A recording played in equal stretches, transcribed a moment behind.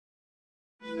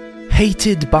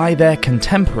Hated by their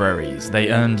contemporaries,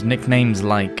 they earned nicknames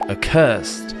like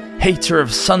Accursed, Hater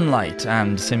of Sunlight,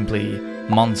 and simply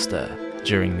Monster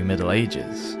during the Middle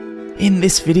Ages. In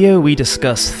this video we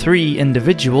discuss 3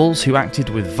 individuals who acted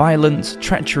with violence,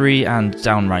 treachery, and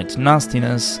downright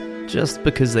nastiness just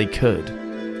because they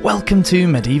could. Welcome to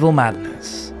Medieval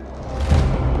Madness.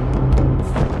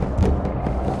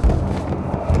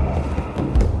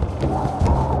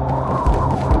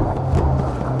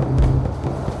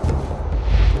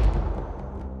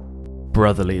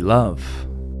 Brotherly love.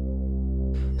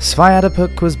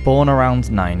 Sviatopuk was born around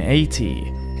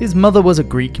 980. His mother was a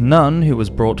Greek nun who was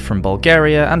brought from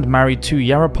Bulgaria and married to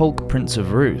Yaropolk, Prince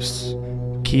of Rus.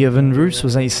 Kievan Rus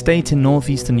was a state in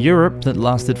northeastern Europe that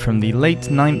lasted from the late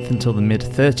 9th until the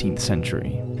mid-13th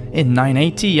century. In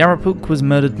 980, Yaropolk was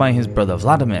murdered by his brother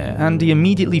Vladimir, and he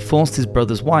immediately forced his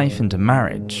brother's wife into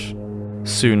marriage.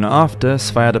 Soon after,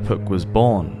 Sviatopuk was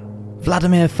born.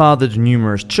 Vladimir fathered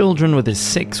numerous children with his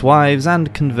 6 wives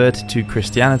and converted to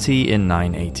Christianity in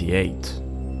 988.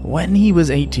 When he was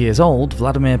 8 years old,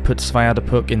 Vladimir put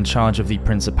Sviatopuk in charge of the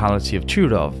Principality of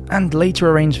Turów, and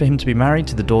later arranged for him to be married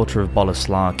to the daughter of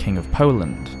Bolesław, King of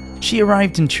Poland. She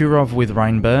arrived in Turów with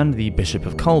Reinbern, the Bishop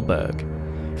of Kolberg.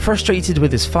 Frustrated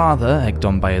with his father, egged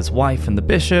on by his wife and the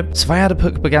bishop,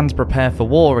 Sviatopuk began to prepare for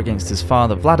war against his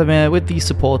father Vladimir with the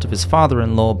support of his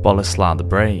father-in-law Bolesław the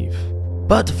Brave.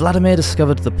 But Vladimir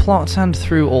discovered the plot and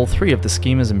threw all 3 of the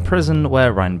schemers in prison,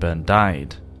 where Reinbern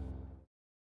died.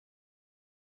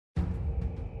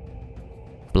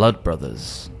 Blood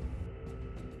Brothers.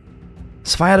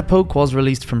 Sviatopuk was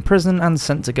released from prison and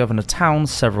sent to govern a town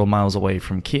several miles away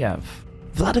from Kiev.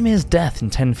 Vladimir's death in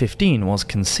 1015 was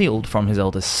concealed from his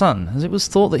eldest son, as it was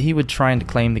thought that he would try and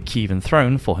claim the Kievan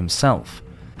throne for himself.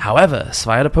 However,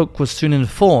 Sviatopuk was soon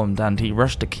informed, and he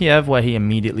rushed to Kiev, where he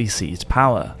immediately seized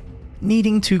power.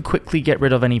 Needing to quickly get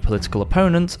rid of any political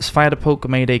opponents, Sviatopuk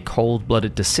made a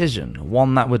cold-blooded decision,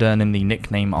 one that would earn him the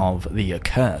nickname of the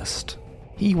Accursed.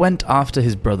 He went after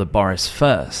his brother Boris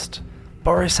first.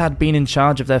 Boris had been in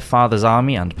charge of their father's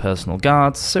army and personal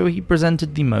guards, so he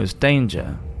presented the most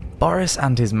danger. Boris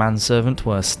and his manservant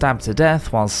were stabbed to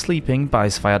death while sleeping by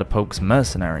Sviatopuk's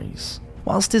mercenaries.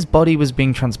 Whilst his body was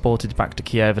being transported back to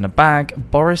Kiev in a bag,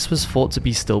 Boris was thought to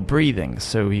be still breathing,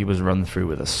 so he was run through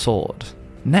with a sword.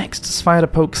 Next,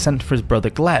 Sviatopuk sent for his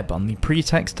brother Gleb on the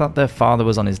pretext that their father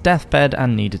was on his deathbed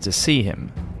and needed to see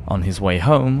him. On his way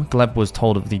home, Gleb was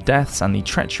told of the deaths and the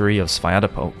treachery of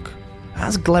Sviatopuk.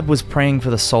 As Gleb was praying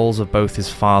for the souls of both his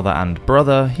father and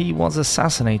brother, he was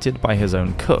assassinated by his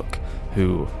own cook,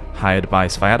 who, hired by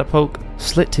Sviatopuk,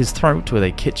 slit his throat with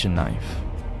a kitchen knife.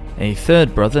 A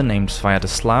third brother named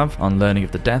Sviatoslav, on learning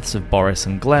of the deaths of Boris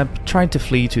and Gleb, tried to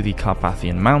flee to the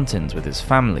Carpathian Mountains with his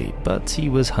family, but he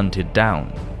was hunted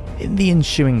down. In the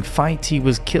ensuing fight, he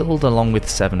was killed along with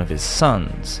 7 of his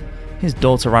sons. His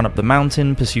daughter ran up the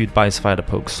mountain, pursued by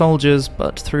Sviatopuk's soldiers,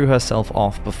 but threw herself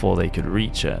off before they could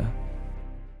reach her.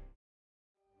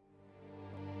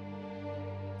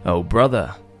 Oh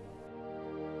brother.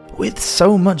 With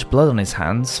so much blood on his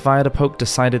hands, Sviatopuk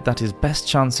decided that his best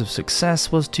chance of success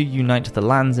was to unite the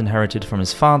lands inherited from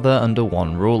his father under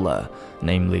one ruler,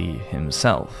 namely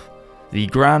himself, the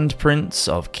Grand Prince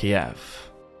of Kiev.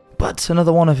 But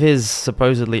another one of his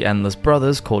supposedly endless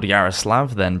brothers, called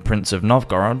Yaroslav, then Prince of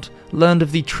Novgorod, learned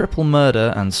of the triple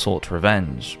murder and sought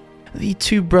revenge. The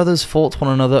 2 brothers fought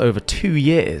one another over 2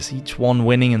 years, each one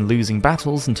winning and losing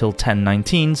battles until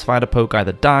 1019 Sviatopuk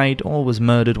either died or was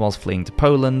murdered whilst fleeing to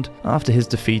Poland after his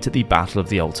defeat at the Battle of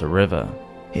the Olta River.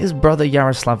 His brother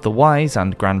Yaroslav the Wise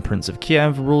and Grand Prince of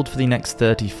Kiev ruled for the next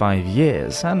 35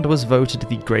 years and was voted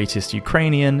the greatest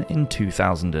Ukrainian in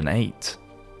 2008.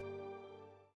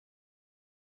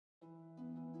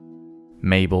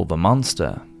 Mabel the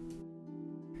Monster.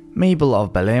 Mabel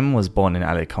of Belém was born in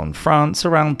Alicon, France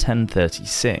around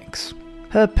 1036.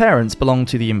 Her parents belonged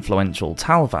to the influential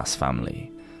Talvas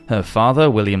family. Her father,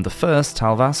 William I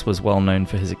Talvas, was well known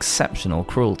for his exceptional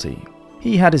cruelty.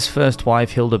 He had his first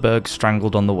wife Hildeberg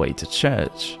strangled on the way to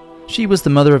church. She was the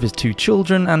mother of his 2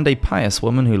 children and a pious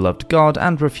woman who loved God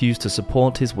and refused to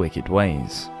support his wicked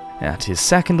ways. At his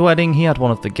second wedding, he had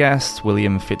one of the guests,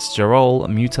 William Fitzgerald,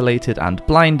 mutilated and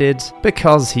blinded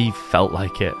because he felt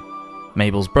like it.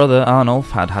 Mabel's brother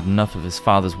Arnulf had had enough of his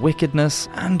father's wickedness,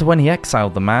 and when he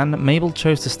exiled the man, Mabel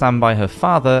chose to stand by her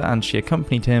father and she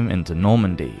accompanied him into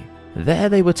Normandy. There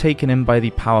they were taken in by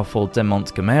the powerful de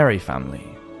Montgomery family.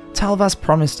 Talvas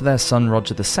promised their son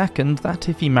Roger II that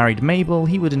if he married Mabel,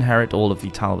 he would inherit all of the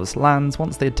Talvas lands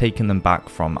once they had taken them back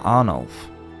from Arnulf.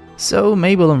 So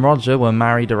Mabel and Roger were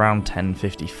married around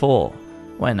 1054.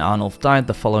 When Arnulf died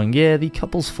the following year, the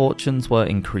couple's fortunes were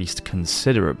increased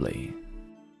considerably.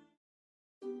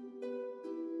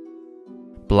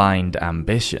 Blind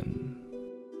ambition.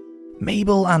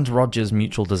 Mabel and Roger's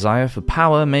mutual desire for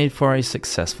power made for a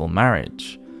successful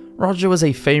marriage. Roger was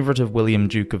a favourite of William,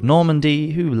 Duke of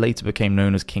Normandy, who later became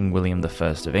known as King William I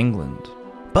of England.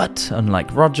 But,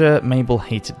 unlike Roger, Mabel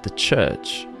hated the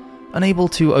church. Unable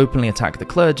to openly attack the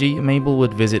clergy, Mabel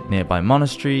would visit nearby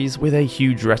monasteries with a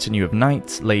huge retinue of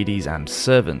knights, ladies, and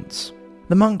servants.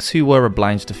 The monks who were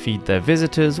obliged to feed their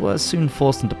visitors were soon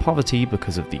forced into poverty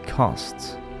because of the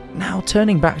costs. Now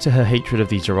turning back to her hatred of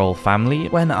the Gerold family,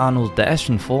 when Arnold de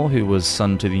Eschenfort, who was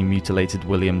son to the mutilated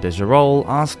William de Gerold,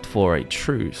 asked for a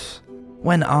truce.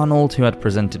 When Arnold, who had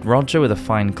presented Roger with a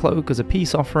fine cloak as a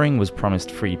peace offering, was promised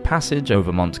free passage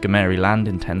over Montgomery land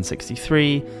in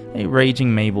 1063, a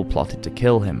raging Mabel plotted to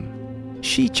kill him.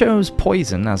 She chose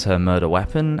poison as her murder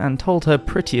weapon and told her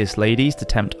prettiest ladies to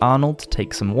tempt Arnold to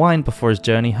take some wine before his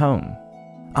journey home.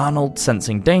 Arnold,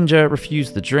 sensing danger,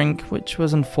 refused the drink, which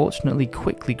was unfortunately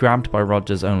quickly grabbed by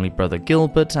Roger's only brother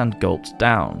Gilbert and gulped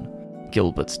down.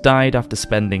 Gilbert died after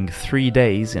spending 3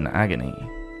 days in agony.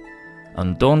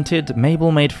 Undaunted,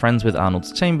 Mabel made friends with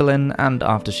Arnold's chamberlain, and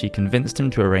after she convinced him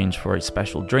to arrange for a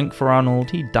special drink for Arnold,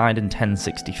 he died in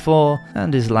 1064,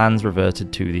 and his lands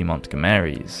reverted to the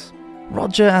Montgomerys.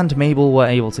 Roger and Mabel were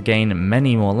able to gain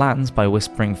many more lands by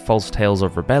whispering false tales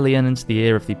of rebellion into the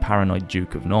ear of the paranoid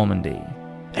Duke of Normandy.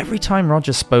 Every time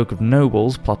Roger spoke of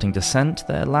nobles plotting descent,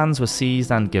 their lands were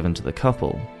seized and given to the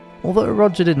couple. Although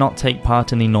Roger did not take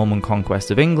part in the Norman conquest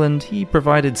of England, he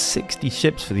provided 60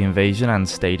 ships for the invasion and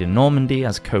stayed in Normandy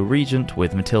as co-regent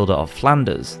with Matilda of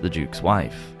Flanders, the Duke's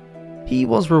wife. He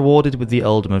was rewarded with the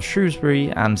earldom of Shrewsbury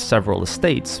and several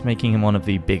estates, making him one of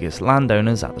the biggest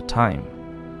landowners at the time.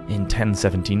 In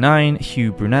 1079,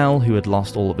 Hugh Brunel, who had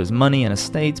lost all of his money and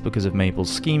estates because of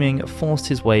Mabel's scheming, forced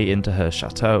his way into her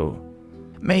chateau.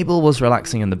 Mabel was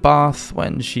relaxing in the bath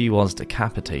when she was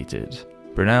decapitated.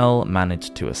 Brunel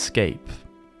managed to escape.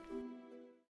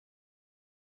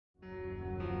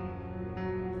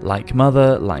 Like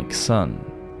mother, like son.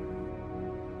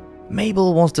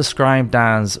 Mabel was described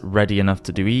as ready enough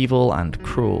to do evil and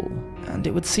cruel, and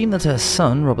it would seem that her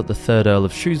son, Robert III Earl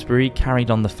of Shrewsbury, carried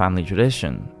on the family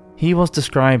tradition. He was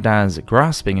described as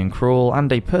grasping and cruel and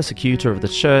a persecutor of the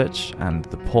church and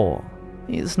the poor.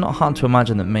 It's not hard to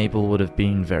imagine that Mabel would have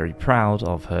been very proud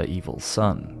of her evil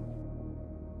son.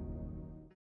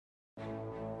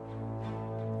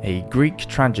 A Greek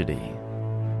tragedy.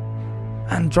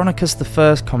 Andronicus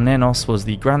I Komnenos was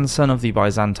the grandson of the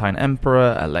Byzantine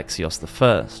Emperor Alexios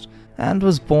I, and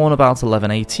was born about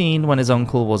 1118 when his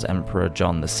uncle was Emperor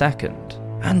John II.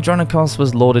 Andronikos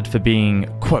was lauded for being,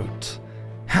 quote,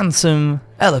 handsome,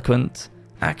 eloquent,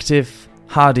 active,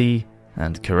 hardy,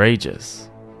 and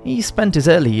courageous. He spent his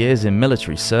early years in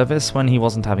military service when he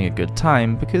wasn't having a good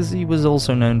time because he was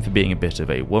also known for being a bit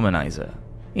of a womanizer.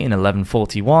 In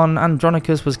 1141,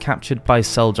 Andronicus was captured by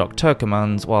Seljuk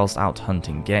Turkomans whilst out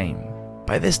hunting game.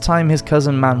 By this time, his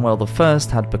cousin Manuel I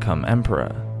had become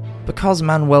emperor. Because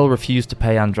Manuel refused to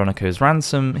pay Andronicus'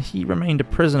 ransom, he remained a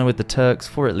prisoner with the Turks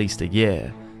for at least a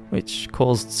year, which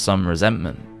caused some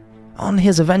resentment. On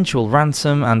his eventual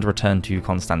ransom and return to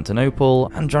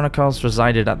Constantinople, Andronikos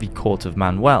resided at the court of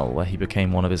Manuel, where he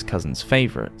became one of his cousin's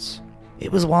favourites.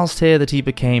 It was whilst here that he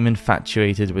became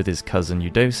infatuated with his cousin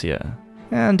Eudocia,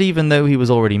 and even though he was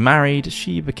already married,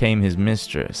 she became his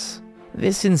mistress.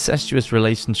 This incestuous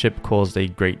relationship caused a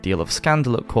great deal of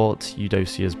scandal at court.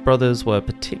 Eudocia's brothers were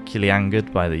particularly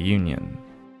angered by the union.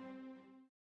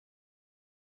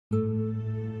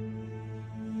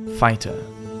 Fighter.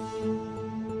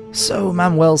 So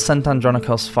Manuel sent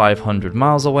Andronikos 500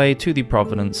 miles away to the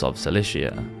province of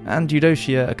Cilicia, and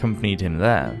Eudocia accompanied him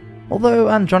there. Although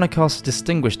Andronikos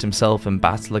distinguished himself in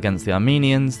battle against the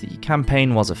Armenians, the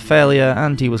campaign was a failure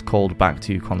and he was called back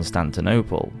to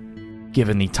Constantinople.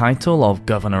 Given the title of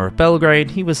Governor of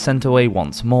Belgrade, he was sent away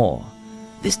once more,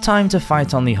 this time to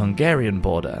fight on the Hungarian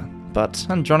border. But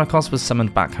Andronikos was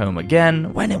summoned back home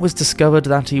again when it was discovered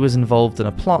that he was involved in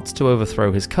a plot to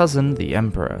overthrow his cousin, the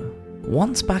emperor.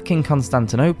 Once back in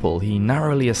Constantinople, he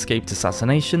narrowly escaped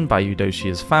assassination by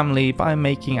Eudocia's family by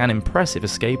making an impressive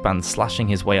escape and slashing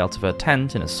his way out of her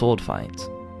tent in a sword fight.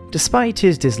 Despite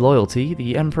his disloyalty,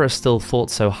 the emperor still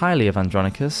thought so highly of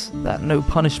Andronicus that no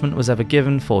punishment was ever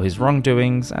given for his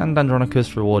wrongdoings, and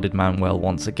Andronicus rewarded Manuel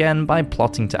once again by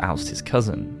plotting to oust his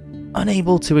cousin.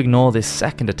 Unable to ignore this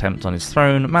second attempt on his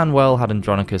throne, Manuel had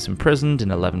Andronicus imprisoned in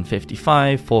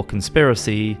 1155 for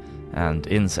conspiracy and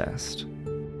incest.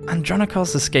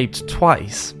 Andronikos escaped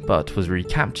twice, but was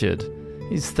recaptured.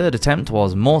 His third attempt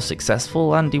was more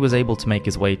successful, and he was able to make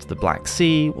his way to the Black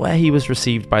Sea, where he was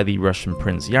received by the Russian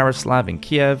Prince Yaroslav in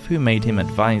Kiev, who made him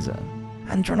advisor.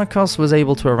 Andronikos was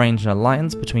able to arrange an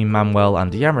alliance between Manuel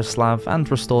and Yaroslav and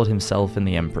restored himself in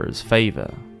the emperor's favour.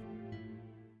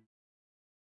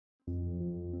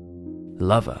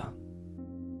 Lover.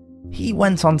 He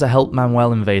went on to help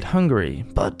Manuel invade Hungary,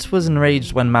 but was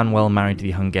enraged when Manuel married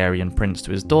the Hungarian prince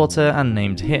to his daughter and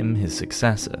named him his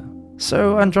successor.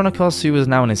 So Andronikos, who was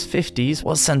now in his 50s,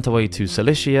 was sent away to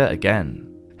Cilicia again.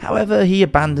 However, he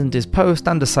abandoned his post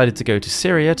and decided to go to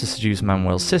Syria to seduce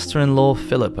Manuel's sister-in-law,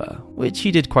 Philippa, which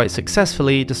he did quite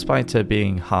successfully despite her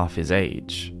being half his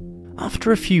age.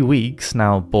 After a few weeks,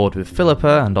 now bored with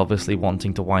Philippa and obviously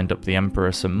wanting to wind up the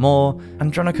emperor some more,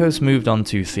 Andronikos moved on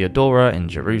to Theodora in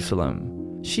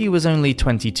Jerusalem. She was only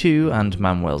 22 and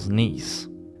Manuel's niece.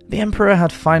 The emperor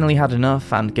had finally had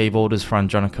enough and gave orders for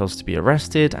Andronikos to be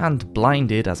arrested and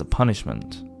blinded as a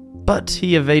punishment. But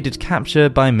he evaded capture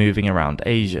by moving around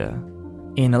Asia.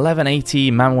 In 1180,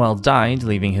 Manuel died,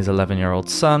 leaving his 11-year-old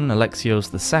son,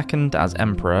 Alexios II, as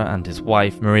emperor and his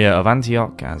wife, Maria of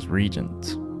Antioch, as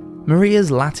regent. Maria's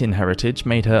Latin heritage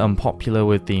made her unpopular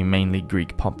with the mainly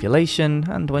Greek population,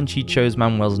 and when she chose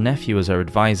Manuel's nephew as her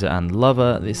advisor and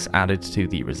lover, this added to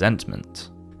the resentment.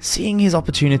 Seeing his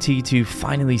opportunity to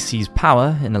finally seize power,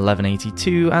 in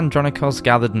 1182, Andronikos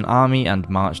gathered an army and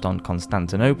marched on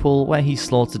Constantinople, where he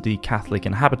slaughtered the Catholic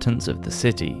inhabitants of the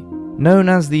city. Known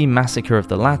as the Massacre of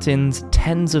the Latins,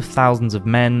 tens of thousands of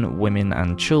men, women,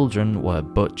 and children were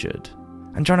butchered.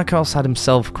 Andronikos had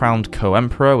himself crowned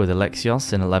co-emperor with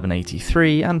Alexios in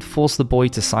 1183 and forced the boy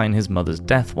to sign his mother's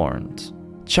death warrant.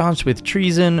 Charged with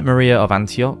treason, Maria of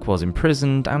Antioch was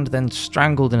imprisoned and then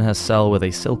strangled in her cell with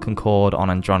a silken cord on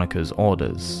Andronikos'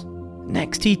 orders.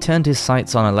 Next, he turned his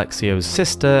sights on Alexios'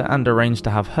 sister and arranged to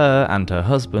have her and her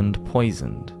husband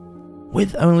poisoned.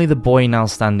 With only the boy now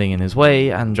standing in his way,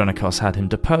 Andronikos had him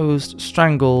deposed,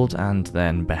 strangled, and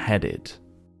then beheaded.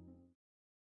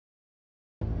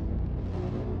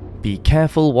 Be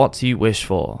careful what you wish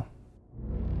for.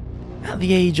 At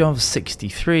the age of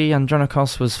 63,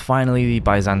 Andronikos was finally the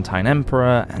Byzantine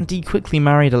emperor, and he quickly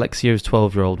married Alexios'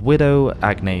 12-year-old widow,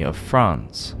 Agnes of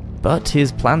France. But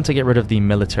his plan to get rid of the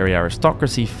military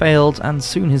aristocracy failed, and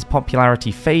soon his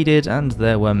popularity faded and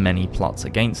there were many plots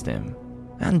against him.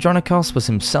 Andronikos was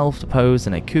himself deposed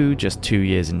in a coup just 2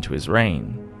 years into his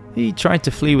reign. He tried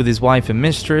to flee with his wife and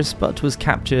mistress, but was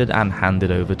captured and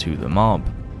handed over to the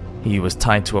mob. He was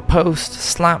tied to a post,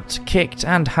 slapped, kicked,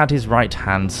 and had his right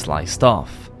hand sliced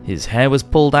off. His hair was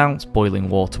pulled out, boiling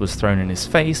water was thrown in his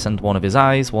face, and one of his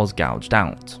eyes was gouged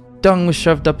out. Dung was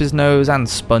shoved up his nose, and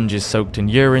sponges soaked in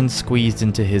urine squeezed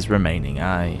into his remaining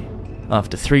eye.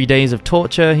 After 3 days of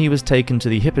torture, he was taken to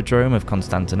the Hippodrome of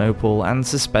Constantinople and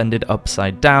suspended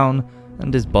upside down,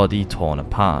 and his body torn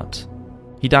apart.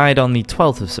 He died on the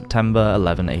 12th of September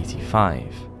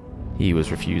 1185. He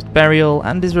was refused burial,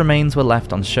 and his remains were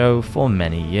left on show for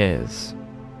many years.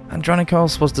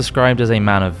 Andronikos was described as a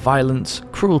man of violence,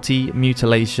 cruelty,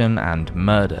 mutilation, and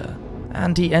murder,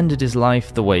 and he ended his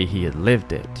life the way he had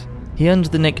lived it. He earned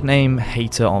the nickname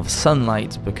Hater of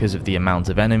Sunlight because of the amount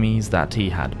of enemies that he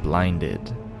had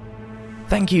blinded.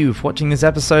 Thank you for watching this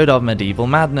episode of Medieval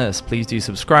Madness. Please do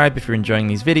subscribe if you're enjoying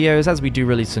these videos, as we do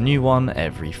release a new one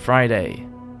every Friday.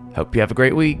 Hope you have a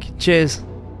great week. Cheers!